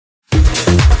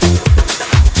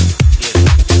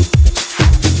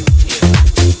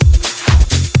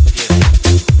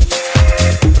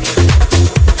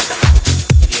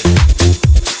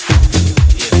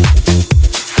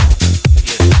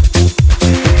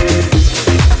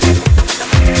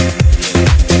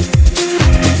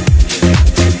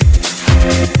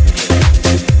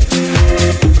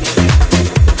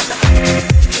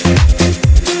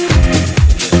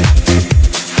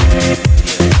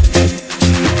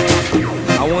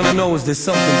I know is there's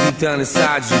something deep down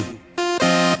inside you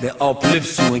that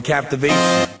uplifts you and captivates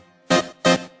you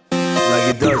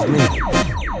like it does me.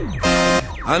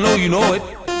 I know you know it.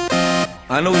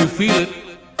 I know you feel it.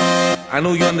 I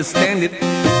know you understand it.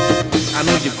 I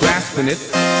know you're grasping it.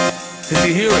 Cause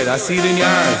you hear it. I see it in your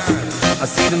eyes. I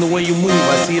see it in the way you move.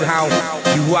 I see it how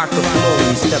you rock the floor. When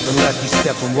you stepping left, you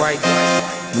stepping right.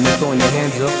 When you're throwing your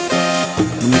hands up.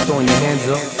 When you're throwing your hands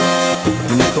up.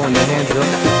 When you're throwing your hands up.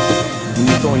 When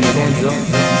you're throwing your hands up.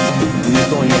 When you're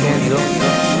throwing your hands up.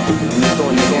 When you're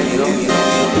throwing your hands up. When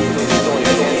you're throwing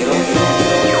your hands up.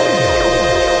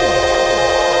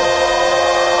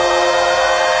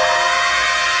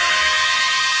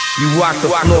 You rock the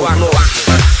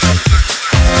floor.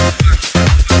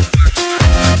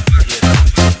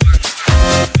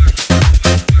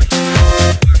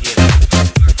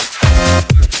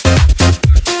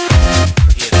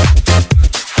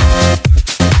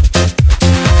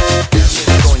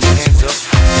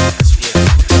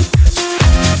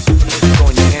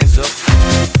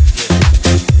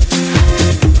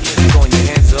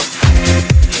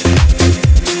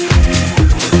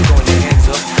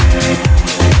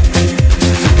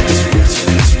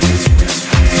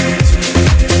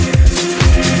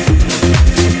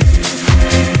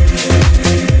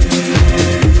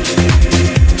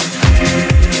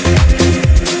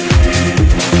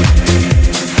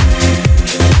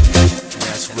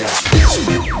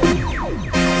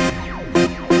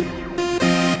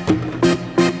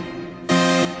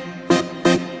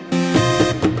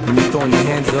 When you're throwing your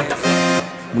hands up,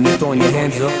 when you're throwing your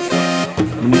hands up,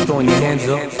 when you're throwing your hands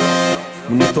up,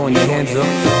 when you're throwing your hands up,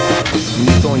 when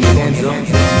you're throwing your hands up,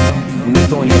 when you're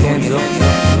throwing your hands up,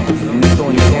 when you're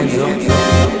throwing your hands up,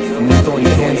 when you're throwing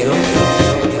your hands up,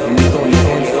 when you're throwing your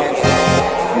hands up.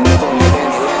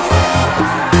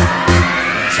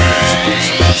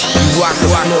 You rock the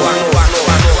floor.